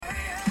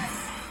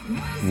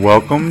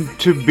Welcome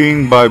to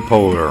Being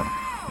Bipolar.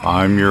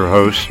 I'm your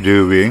host,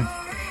 Dewbee.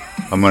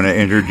 I'm going to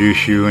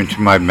introduce you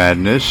into my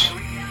madness,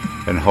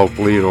 and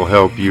hopefully it'll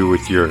help you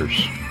with yours.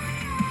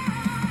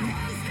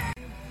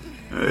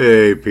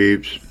 Hey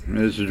peeps,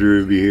 it's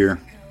Dewbee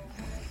here.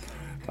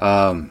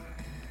 I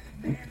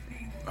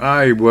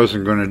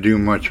wasn't going to do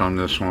much on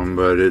this one,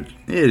 but it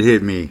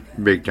hit me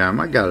big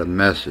time. I got a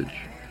message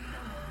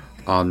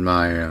on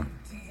my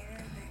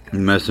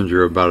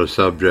messenger about a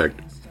subject.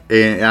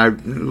 And I,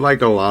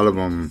 like a lot of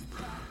them,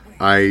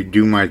 I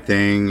do my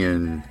thing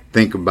and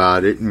think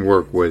about it and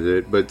work with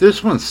it. But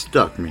this one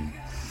stuck me.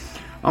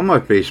 On my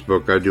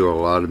Facebook, I do a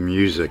lot of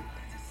music.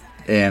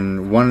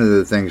 And one of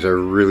the things I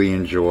really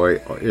enjoy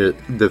is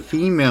the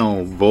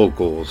female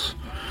vocals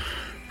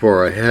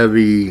for a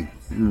heavy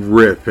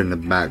riff in the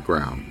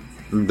background.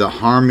 The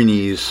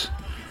harmonies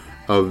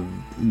of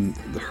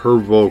her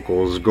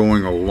vocals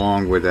going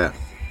along with that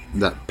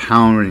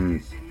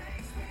pounding,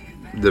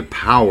 the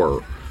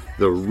power,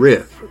 the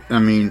riff. I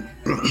mean,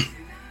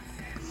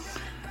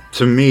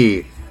 to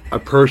me,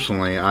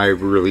 personally, I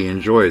really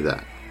enjoy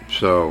that.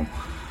 So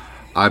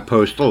I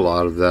post a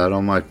lot of that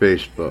on my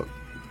Facebook.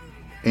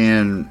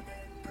 And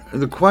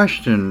the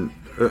question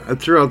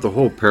throughout the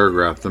whole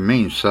paragraph, the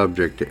main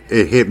subject,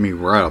 it hit me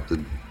right off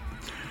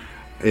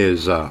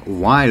is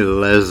why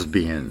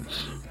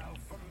lesbians?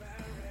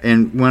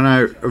 And when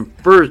I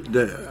first,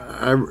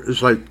 I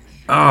was like,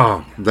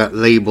 oh, that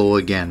label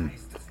again.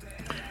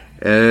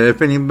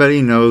 If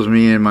anybody knows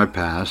me in my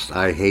past,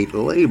 I hate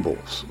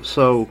labels.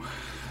 So,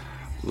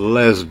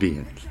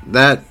 lesbians.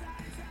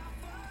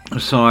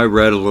 So I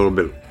read a little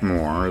bit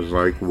more. It's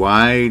like,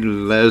 why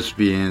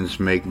lesbians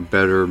make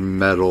better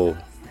metal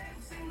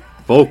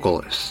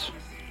vocalists?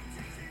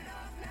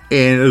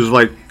 And it was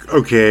like,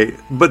 okay.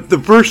 But the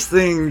first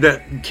thing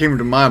that came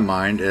to my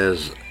mind,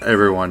 as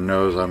everyone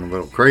knows I'm a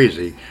little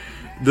crazy,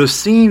 the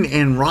scene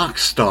in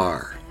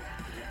Rockstar,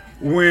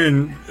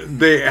 when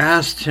they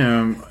asked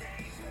him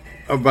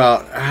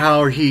about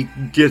how he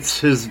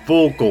gets his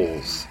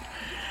vocals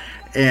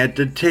at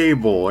the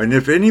table. And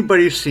if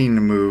anybody's seen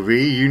the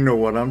movie, you know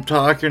what I'm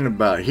talking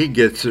about. He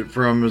gets it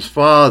from his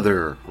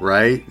father,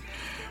 right?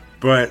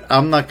 But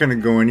I'm not going to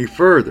go any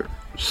further.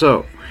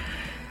 So,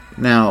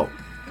 now,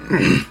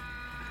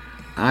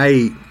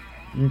 I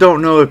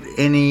don't know if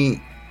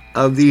any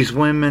of these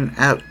women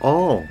at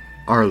all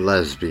are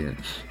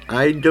lesbians.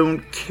 I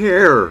don't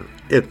care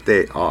if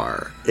they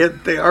are.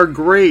 If they are,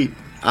 great.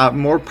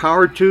 More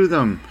power to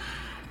them.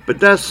 But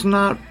that's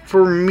not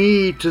for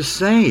me to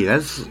say.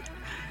 That's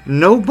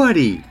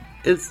nobody.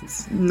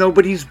 It's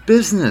nobody's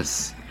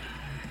business.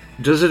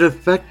 Does it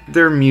affect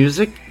their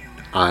music?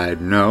 I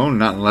know,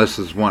 not unless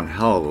it's one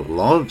hell of a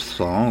love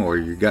song or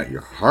you got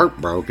your heart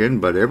broken,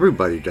 but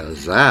everybody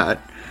does that.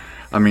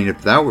 I mean,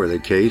 if that were the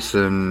case,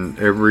 then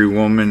every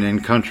woman in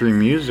country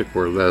music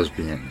were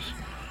lesbians.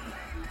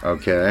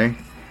 Okay?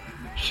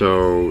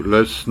 So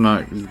let's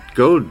not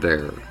go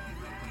there.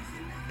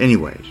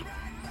 Anyways.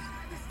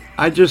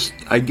 I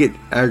get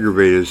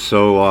aggravated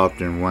so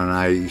often when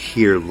I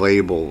hear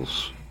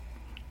labels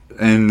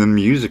in the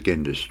music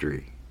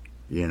industry.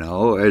 You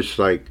know, it's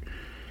like,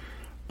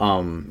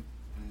 it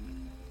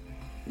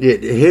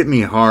hit me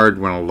hard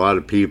when a lot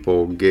of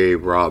people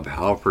gave Rob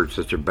Halford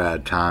such a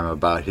bad time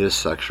about his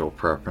sexual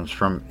preference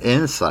from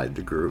inside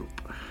the group.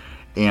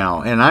 You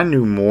know, and I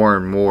knew more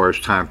and more as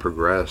time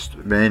progressed.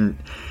 And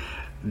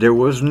there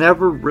was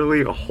never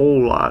really a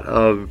whole lot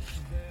of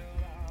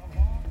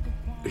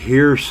I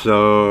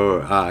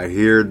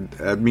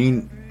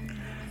mean,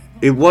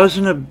 it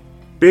wasn't a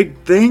big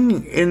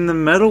thing in the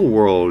metal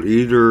world.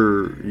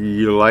 Either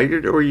you liked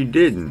it or you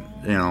didn't.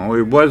 You know,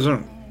 it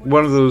wasn't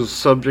one of those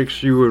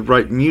subjects you would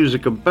write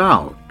music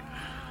about.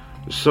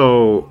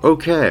 So,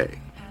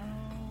 okay.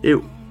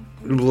 It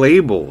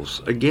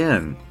labels,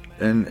 again,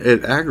 and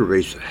it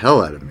aggravates the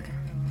hell out of me.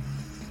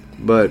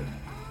 But,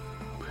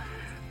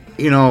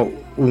 you know,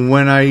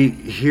 when I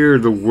hear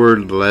the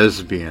word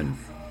lesbian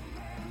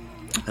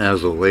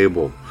as a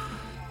label,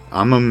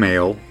 I'm a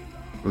male,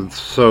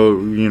 so,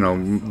 you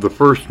know, the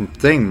first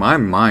thing my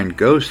mind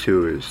goes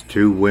to is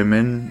two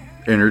women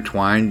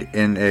intertwined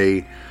in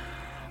a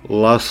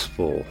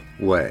lustful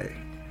way.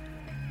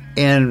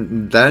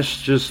 And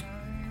that's just,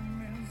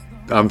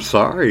 I'm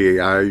sorry,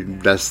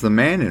 that's the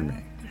man in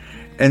me.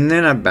 And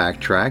then I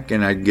backtrack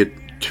and I get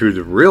to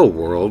the real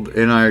world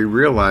and I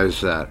realize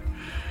that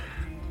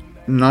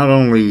not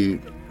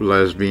only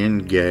lesbian,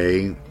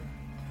 gay,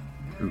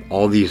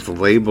 all these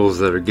labels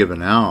that are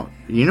given out,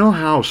 you know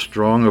how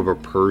strong of a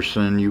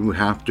person you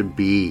have to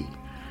be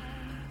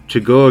to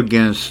go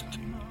against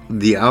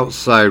the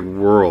outside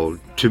world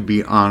to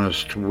be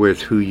honest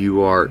with who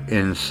you are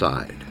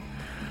inside.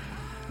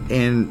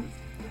 And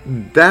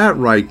that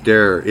right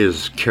there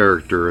is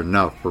character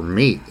enough for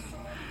me,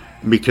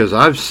 because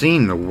I've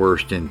seen the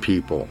worst in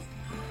people.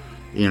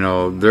 You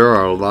know, there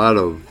are a lot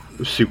of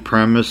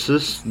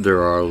supremacists,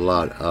 there are a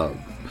lot of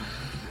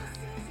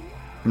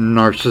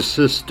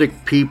narcissistic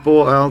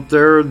people out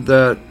there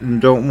that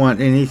don't want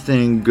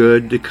anything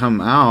good to come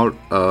out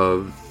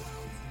of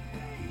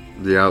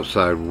the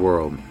outside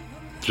world,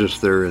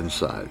 just their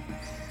inside.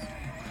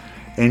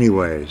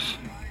 Anyways,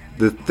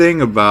 the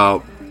thing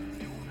about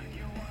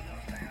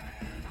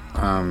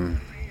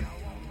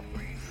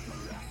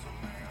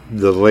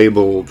the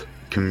labeled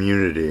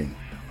community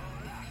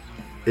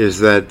is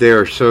that they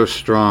are so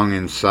strong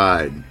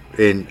inside,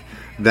 and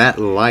that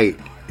light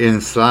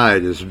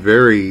inside is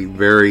very,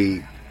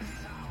 very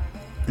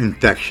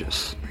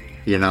infectious.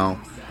 You know,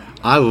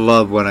 I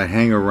love when I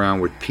hang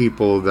around with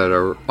people that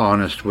are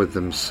honest with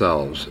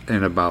themselves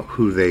and about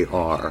who they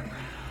are.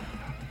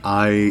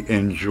 I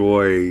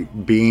enjoy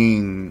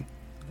being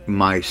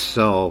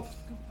myself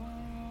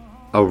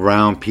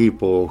around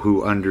people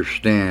who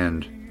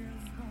understand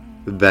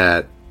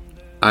that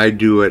I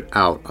do it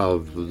out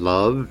of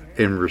love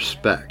and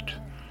respect.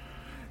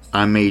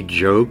 I may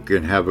joke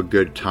and have a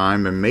good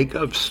time and make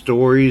up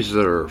stories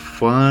that are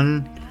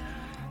fun,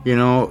 you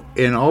know,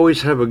 and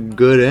always have a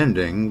good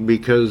ending,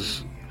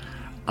 because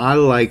I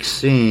like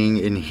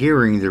seeing and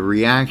hearing the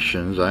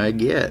reactions I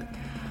get.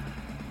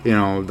 You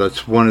know,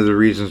 that's one of the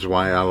reasons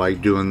why I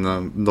like doing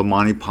the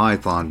Monty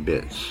Python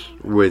bits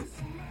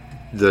with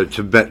the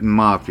Tibetan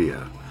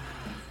Mafia,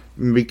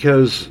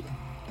 because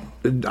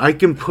I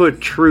can put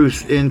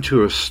truth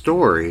into a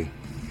story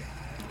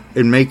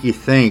and make you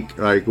think,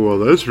 like, well,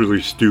 that's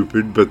really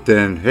stupid, but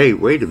then, hey,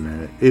 wait a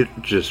minute, it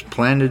just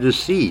planted a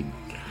seed,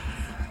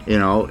 you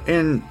know.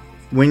 And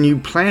when you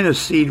plant a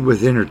seed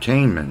with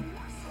entertainment,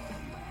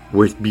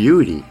 with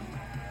beauty,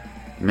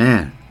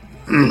 man,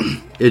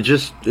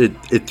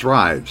 it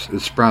thrives, it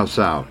sprouts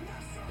out.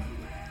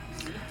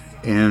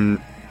 And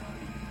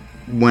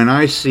when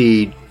I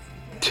see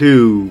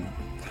two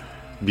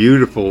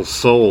beautiful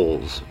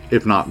souls,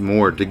 if not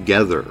more,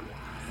 together,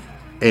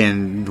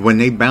 and when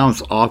they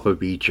bounce off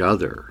of each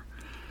other,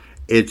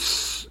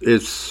 it's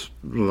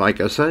like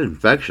I said,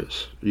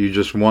 infectious. You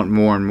just want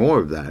more and more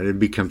of that. It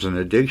becomes an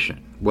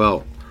addiction.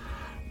 Well,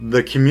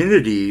 the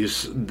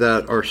communities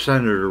that are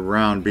centered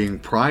around being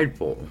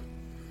prideful,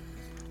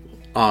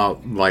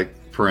 like,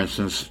 for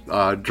instance,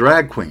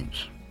 drag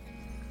queens.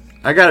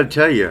 I gotta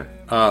tell you,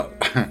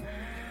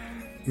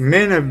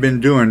 men have been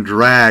doing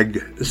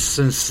drag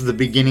since the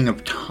beginning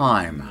of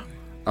time,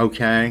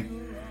 okay?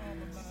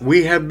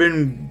 We have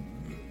been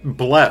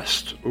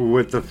blessed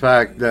with the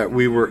fact that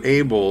we were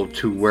able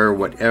to wear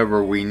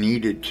whatever we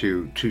needed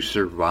to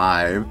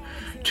survive,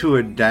 to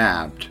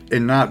adapt,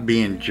 and not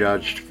being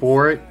judged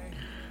for it.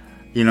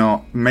 You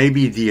know,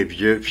 maybe the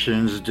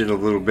Egyptians did a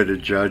little bit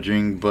of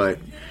judging, but,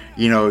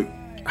 you know,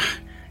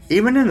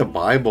 even in the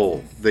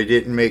Bible, they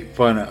didn't make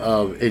fun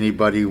of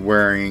anybody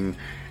wearing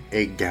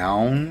a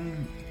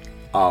gown.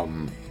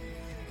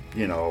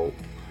 You know,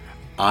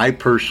 I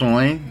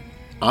personally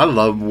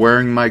love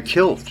wearing my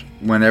kilt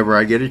whenever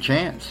I get a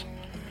chance.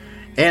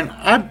 And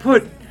I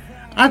put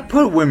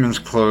women's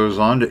clothes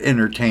on to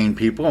entertain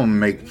people and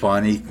make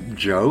funny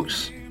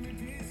jokes.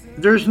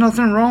 There's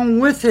nothing wrong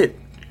with it.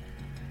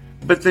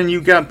 But then you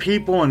got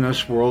people in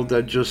this world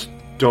that just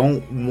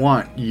don't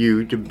want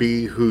you to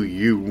be who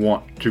you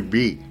want to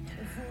be.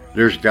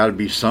 There's got to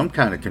be some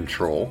kind of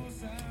control.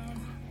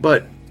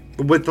 But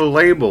with the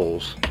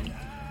labels,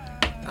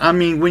 I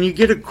mean, when you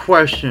get a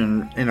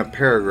question in a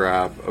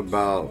paragraph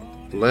about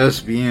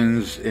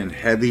lesbians in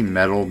heavy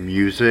metal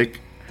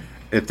music,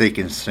 if they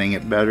can sing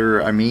it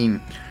better, I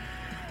mean,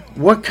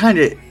 what kind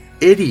of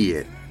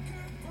idiot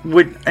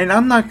would, and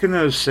I'm not going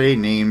to say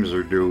names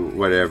or do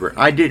whatever.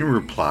 I didn't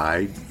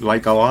reply.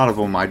 Like a lot of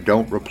them, I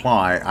don't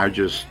reply.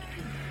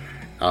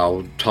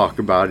 I'll talk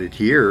about it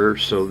here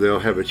so they'll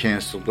have a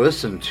chance to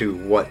listen to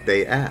what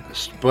they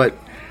asked. But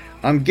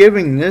I'm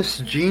giving this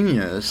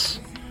genius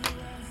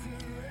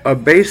a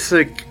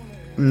basic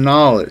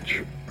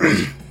knowledge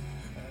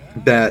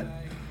that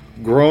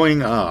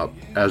growing up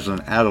as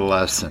an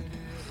adolescent,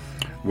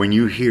 when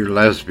you hear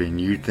lesbian,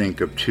 you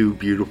think of two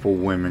beautiful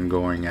women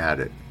going at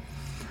it.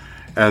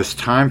 As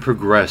time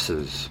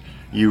progresses,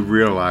 you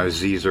realize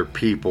these are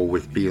people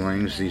with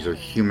feelings, these are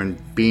human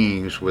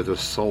beings with a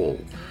soul,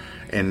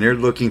 and they're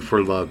looking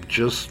for love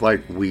just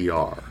like we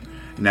are.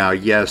 Now,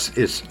 yes,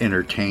 it's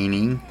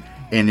entertaining,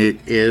 and it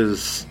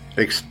is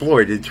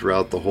exploited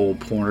throughout the whole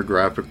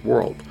pornographic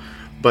world,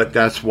 but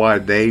that's why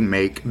they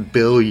make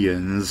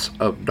billions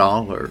of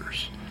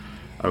dollars,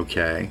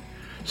 okay?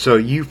 So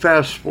you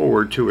fast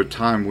forward to a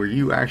time where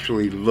you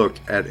actually look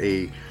at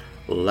a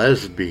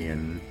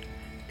lesbian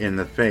in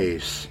the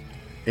face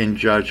and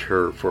judge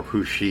her for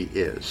who she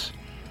is.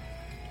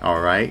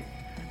 Alright?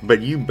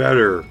 But you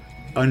better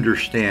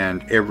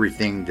understand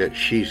everything that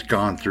she's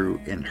gone through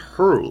in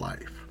her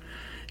life.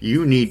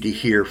 You need to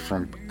hear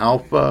from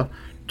alpha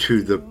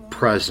to the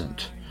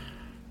present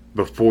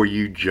before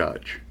you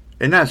judge.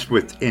 And that's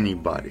with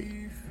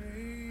anybody.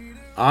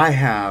 I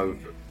have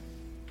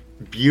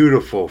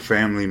beautiful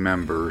family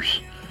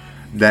members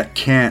that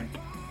can't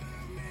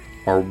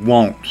or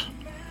won't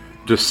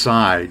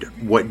decide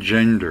what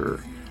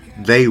gender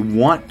they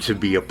want to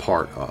be a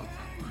part of.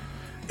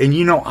 And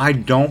you know, I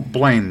don't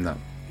blame them.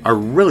 I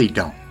really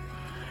don't.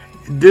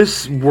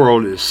 This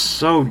world is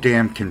so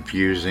damn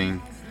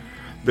confusing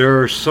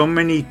There are so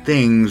many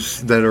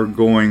things that are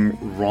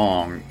going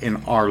wrong,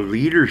 and our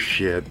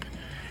leadership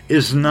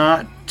is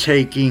not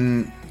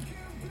taking,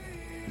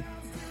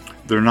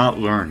 they're not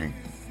learning.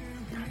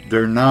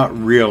 They're not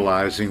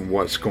realizing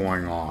what's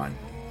going on.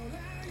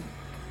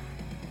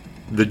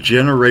 The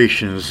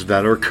generations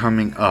that are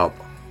coming up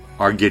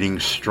are getting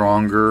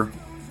stronger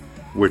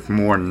with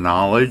more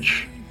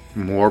knowledge,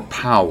 more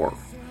power.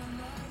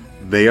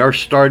 They are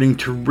starting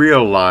to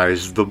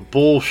realize the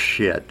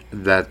bullshit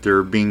that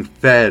they're being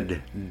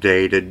fed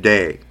day to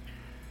day.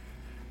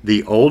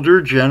 The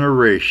older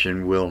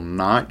generation will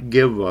not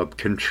give up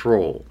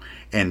control,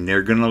 and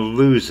they're going to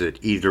lose it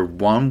either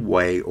one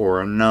way or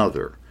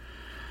another.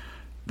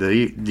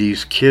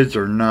 These kids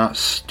are not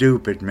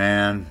stupid,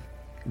 man.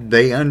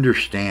 They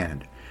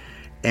understand.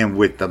 And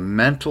with the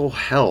mental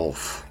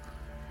health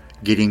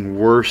getting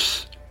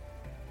worse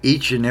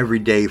each and every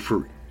day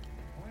for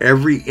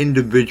every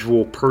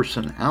individual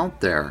person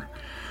out there,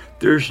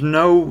 there's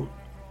no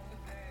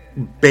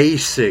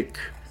basic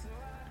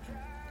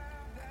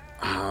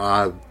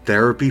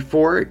therapy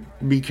for it,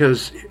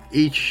 because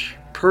each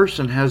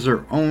person has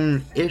their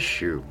own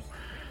issue,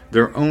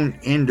 their own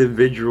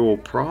individual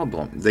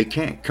problem. They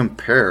can't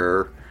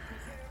compare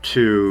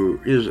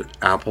to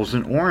apples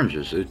and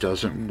oranges. It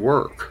doesn't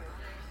work.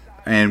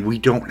 And we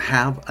don't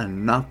have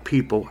enough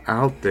people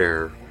out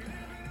there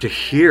to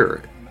hear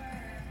it.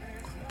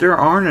 There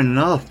aren't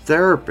enough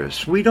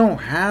therapists. We don't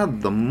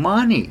have the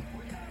money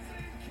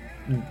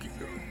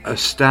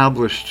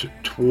established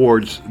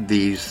towards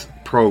these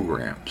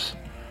programs.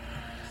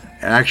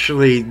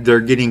 Actually, they're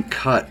getting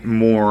cut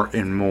more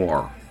and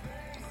more.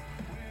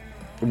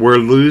 We're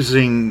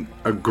losing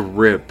a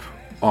grip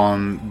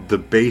on the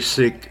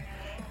basic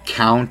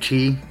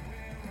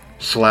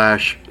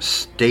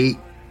county/state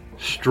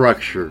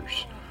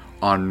structures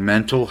on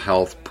mental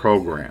health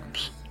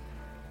programs.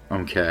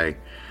 Okay?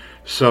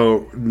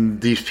 So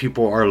these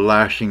people are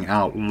lashing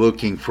out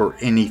looking for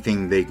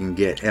anything they can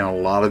get. And a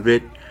lot of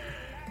it,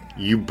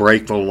 you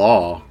break the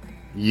law,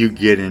 you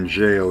get in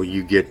jail,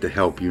 you get the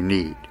help you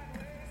need.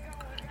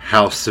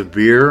 How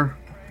severe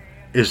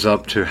is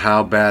up to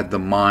how bad the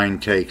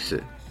mind takes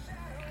it.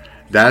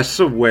 That's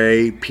the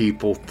way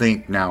people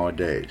think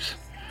nowadays.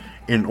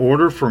 In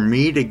order for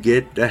me to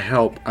get the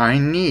help I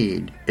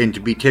need and to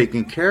be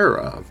taken care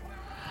of,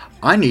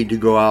 I need to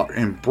go out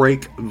and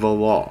break the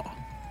law.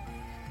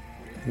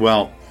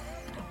 Well,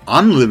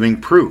 I'm living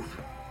proof.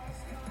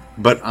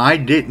 But I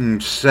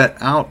didn't set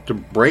out to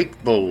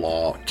break the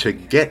law to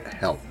get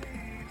help.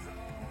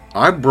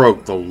 I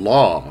broke the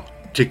law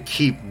to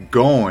keep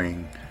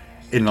going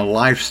in the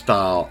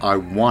lifestyle I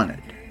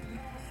wanted.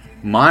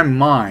 My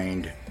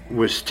mind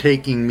was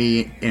taking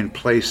me in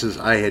places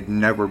I had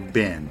never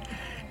been,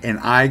 and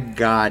I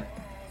got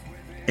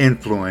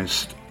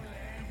influenced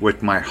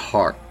with my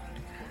heart,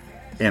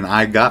 and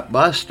I got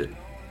busted.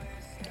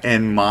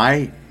 And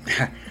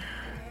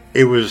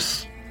it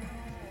was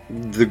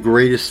the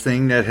greatest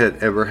thing that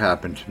had ever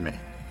happened to me,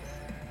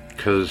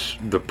 because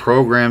the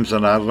programs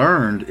that I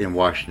learned in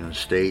Washington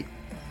State,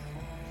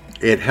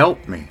 it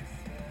helped me.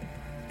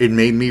 It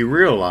made me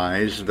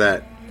realize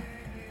that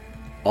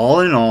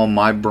all in all,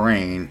 my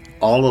brain,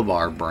 all of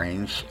our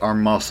brains, are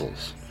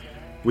muscles.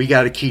 We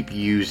got to keep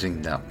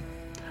using them.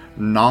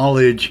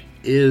 Knowledge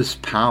is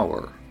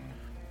power.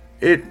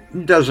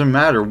 It doesn't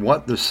matter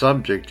what the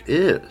subject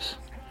is.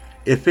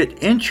 If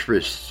it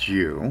interests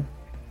you,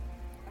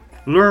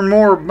 learn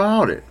more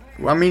about it.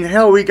 I mean,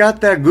 hell, we got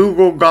that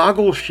Google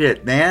goggle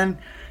shit, man.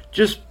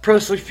 Just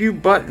press a few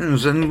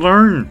buttons and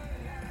learn.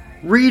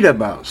 Read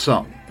about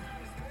something.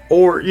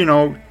 Or,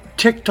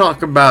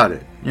 TikTok about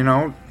it.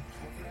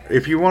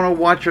 If you want to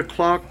watch a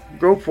clock,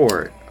 go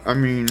for it. I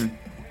mean,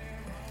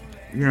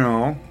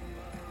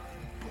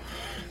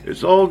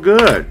 it's all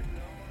good.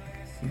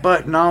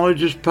 But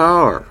knowledge is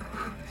power.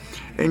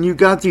 And you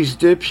got these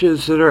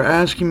dipshits that are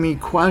asking me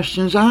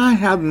questions I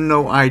have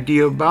no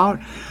idea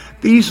about.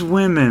 These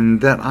women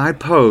that I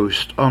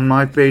post on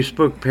my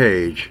Facebook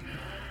page,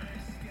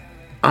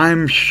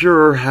 I'm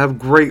sure have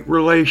great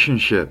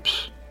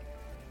relationships,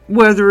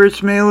 whether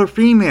it's male or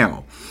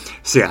female.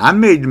 See, I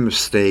made the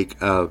mistake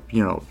of,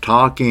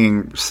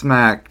 talking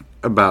smack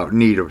about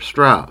Nita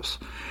Strauss.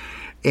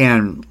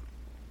 And,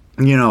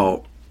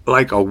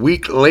 like a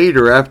week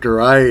later, after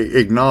I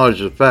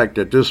acknowledged the fact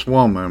that this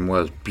woman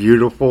was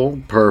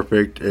beautiful,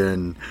 perfect,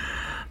 and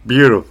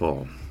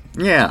beautiful.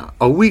 Yeah,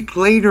 a week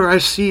later, I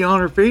see on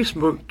her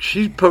Facebook,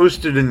 she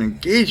posted an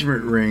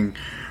engagement ring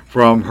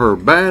from her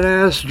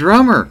badass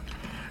drummer.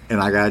 And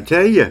I gotta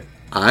tell you,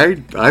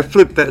 I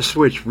flipped that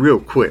switch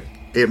real quick.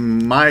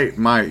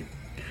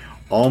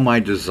 All my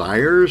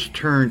desires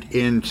turned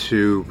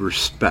into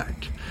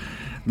respect.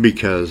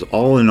 Because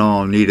all in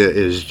all, Nita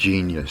is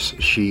genius.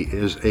 She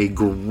is a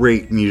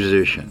great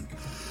musician.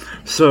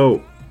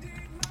 So,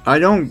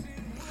 the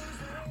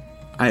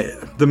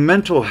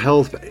mental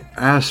health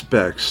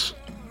aspects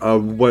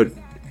of what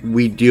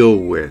we deal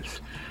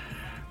with,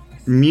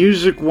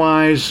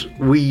 music-wise,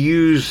 we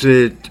use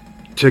it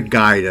to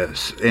guide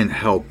us and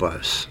help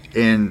us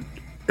and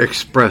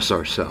express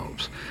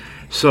ourselves.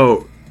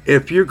 So,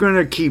 if you're going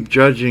to keep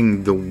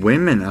judging the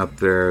women up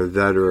there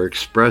that are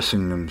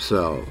expressing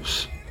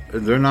themselves,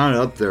 they're not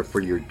up there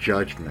for your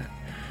judgment.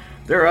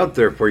 They're up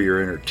there for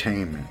your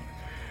entertainment.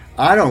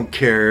 I don't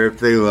care if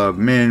they love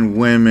men,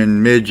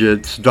 women,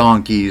 midgets,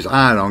 donkeys.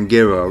 I don't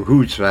give a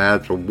hoots or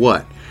hats or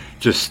what.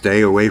 Just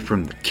stay away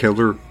from the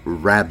killer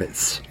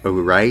rabbits,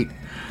 alright?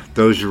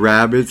 Those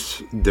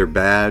rabbits, they're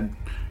bad.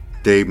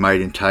 They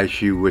might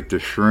entice you with the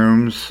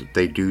shrooms.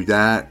 They do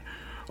that.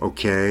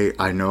 Okay,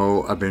 I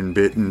know I've been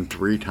bitten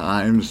 3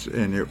 times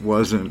and it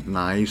wasn't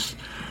nice,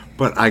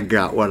 but I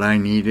got what I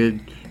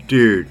needed.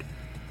 Dude,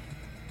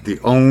 the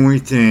only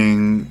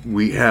thing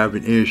we have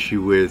an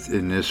issue with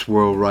in this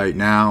world right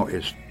now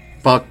is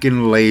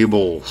fucking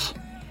labels.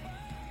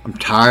 I'm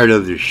tired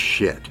of this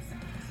shit.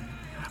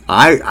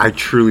 I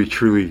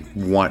truly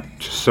want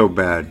so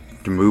bad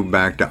to move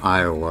back to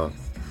Iowa,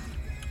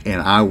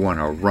 and I want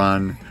to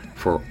run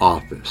for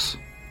office.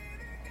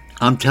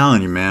 I'm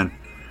telling you, man,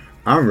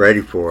 I'm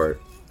ready for it,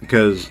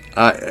 because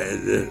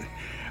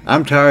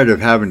I'm tired of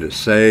having to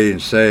say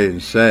and say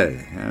and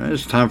say.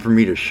 It's time for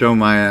me to show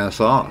my ass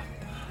off.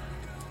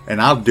 And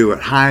I'll do it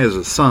high as a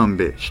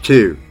sumbitch,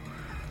 too.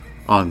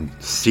 On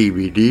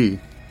CBD.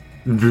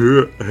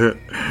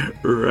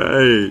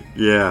 Right,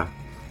 yeah.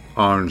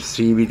 On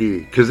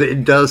CBD. Because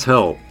it does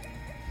help.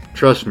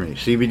 Trust me,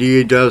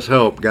 CBD does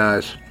help,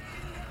 guys.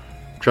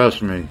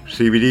 Trust me,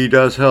 CBD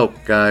does help,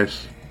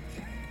 guys.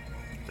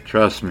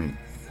 Trust me.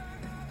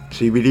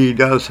 CBD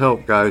does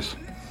help, guys.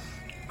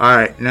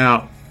 Alright,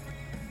 now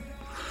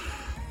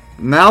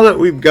that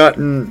we've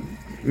gotten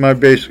my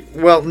basic...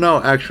 Well,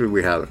 no, actually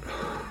we haven't.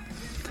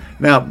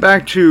 Now,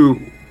 back to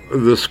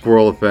the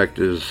squirrel effect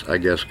is, I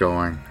guess,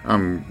 going.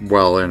 I'm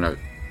well in at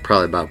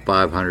probably about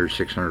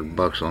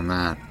 $500-$600 on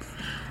that.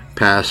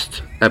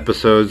 Past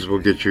episodes will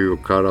get you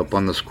caught up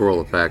on the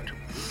squirrel effect.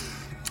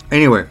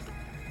 Anyway,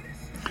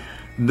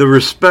 the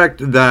respect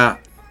that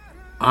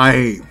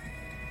I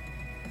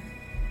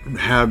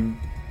have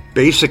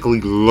basically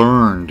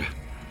learned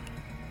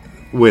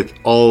with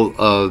all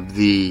of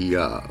the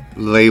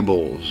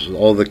labels,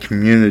 all the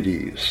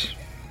communities,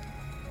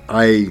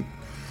 I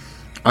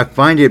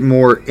find it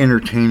more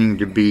entertaining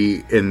to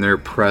be in their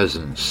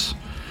presence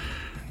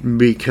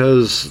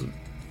because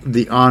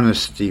the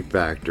honesty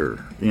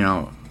factor, you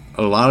know,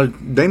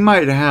 they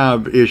might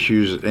have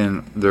issues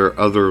in their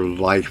other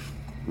life,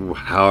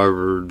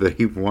 however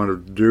they want to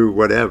do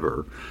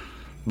whatever,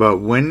 but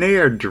when they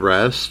are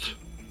dressed,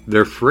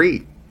 they're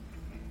free.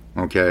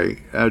 Okay,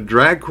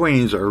 drag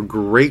queens are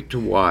great to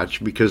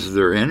watch because of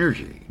their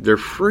energy. They're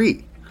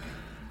free.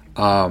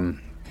 I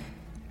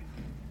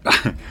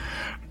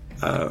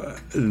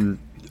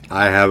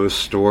have a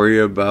story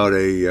about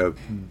a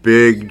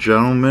big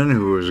gentleman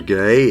who was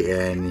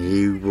gay, and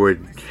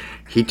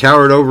he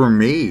towered over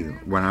me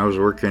when I was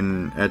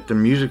working at the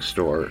music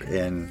store,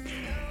 and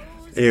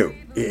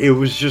it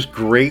was just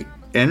great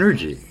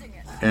energy.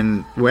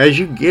 And as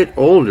you get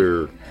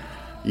older,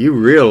 you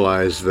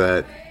realize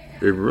that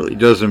it really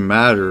doesn't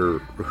matter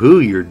who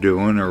you're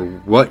doing or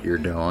what you're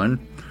doing.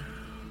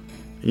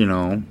 You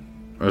know,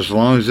 as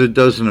long as it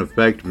doesn't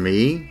affect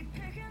me,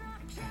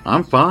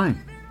 I'm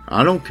fine.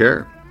 I don't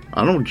care.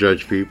 I don't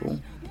judge people.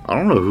 I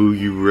don't know who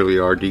you really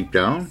are deep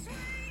down.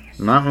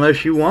 Not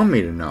unless you want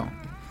me to know.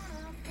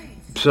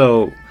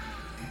 So,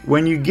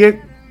 when you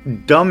get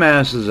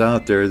dumbasses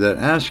out there that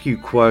ask you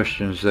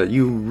questions that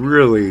you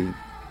really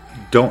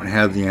don't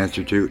have the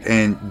answer to,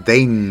 and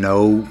they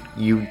know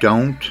you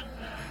don't,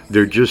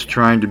 they're just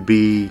trying to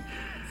be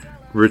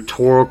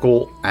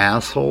rhetorical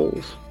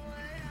assholes,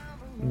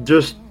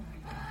 just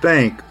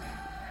think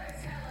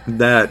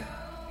that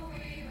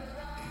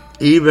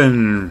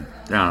even,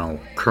 I don't know,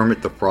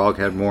 Kermit the Frog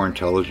had more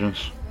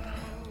intelligence.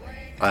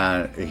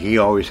 He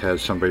always had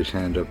somebody's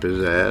hand up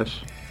his ass.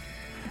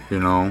 You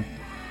know,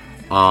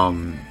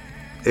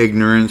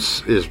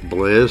 ignorance is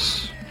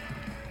bliss.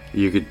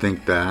 You could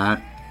think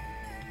that.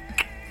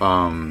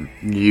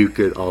 You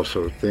could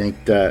also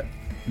think that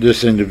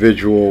this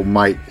individual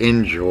might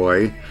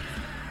enjoy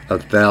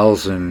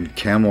 1,000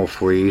 camel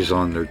fleas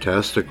on their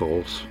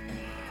testicles.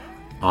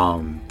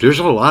 There's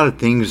a lot of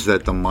things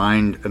that the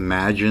mind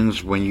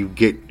imagines when you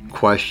get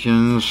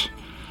questions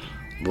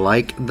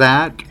like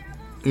that.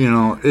 You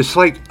know, it's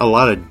like a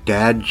lot of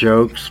dad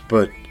jokes,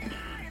 but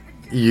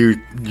you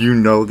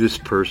know this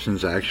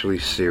person's actually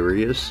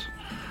serious.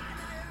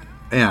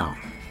 Yeah.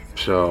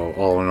 So,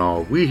 all in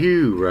all,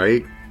 woohoo,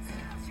 right?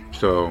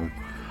 So,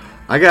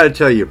 I gotta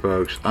tell you,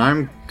 folks,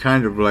 I'm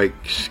kind of like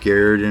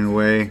scared in a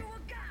way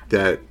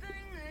that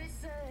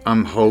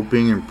I'm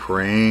hoping and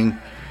praying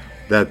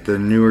that the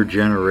newer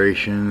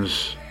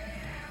generations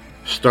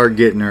start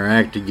getting their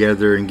act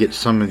together and get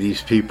some of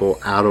these people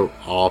out of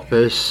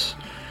office,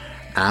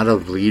 out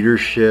of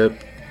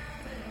leadership,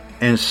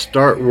 and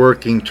start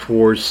working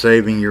towards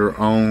saving your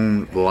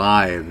own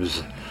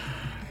lives.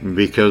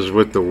 Because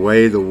with the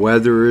way the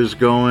weather is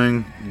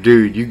going,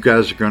 dude, you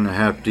guys are going to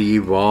have to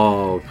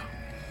evolve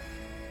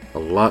a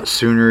lot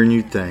sooner than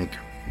you think.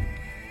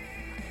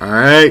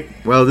 Alright,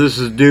 well, this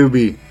is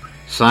Dewbee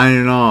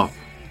signing off.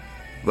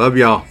 Love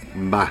y'all.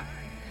 Bye.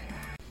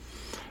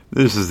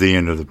 This is the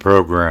end of the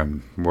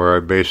program, where I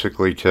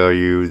basically tell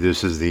you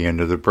this is the end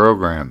of the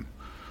program.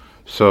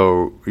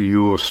 So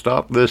you will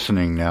stop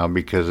listening now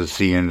because it's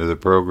the end of the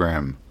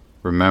program.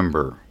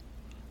 Remember,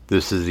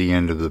 this is the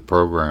end of the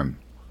program.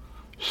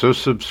 So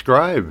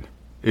subscribe.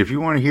 If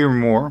you want to hear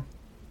more,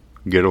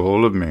 get a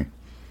hold of me.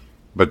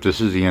 But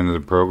this is the end of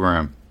the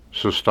program.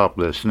 So stop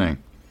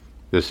listening.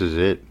 This is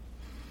it.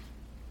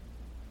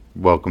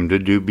 Welcome to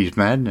Dewbee's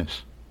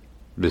Madness.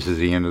 This is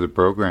the end of the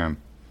program.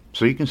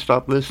 So you can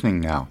stop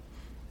listening now.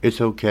 It's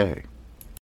okay.